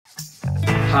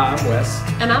Hi, I'm Wes.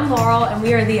 And I'm Laurel, and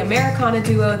we are the Americana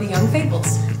duo, the Young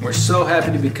Fables. We're so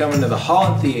happy to be coming to the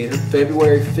Holland Theater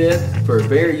February 5th for a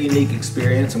very unique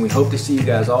experience, and we hope to see you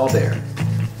guys all there.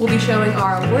 We'll be showing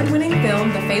our award-winning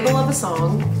film, The Fable of a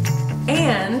Song,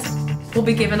 and we'll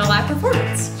be giving a live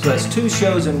performance. So that's 2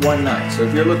 shows in one night. So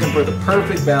if you're looking for the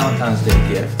perfect Valentine's Day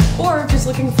gift, or just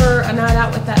looking for a night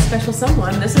out with that special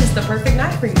someone, this is the perfect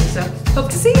night for you. So hope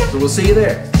to see you. so we'll see you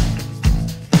there.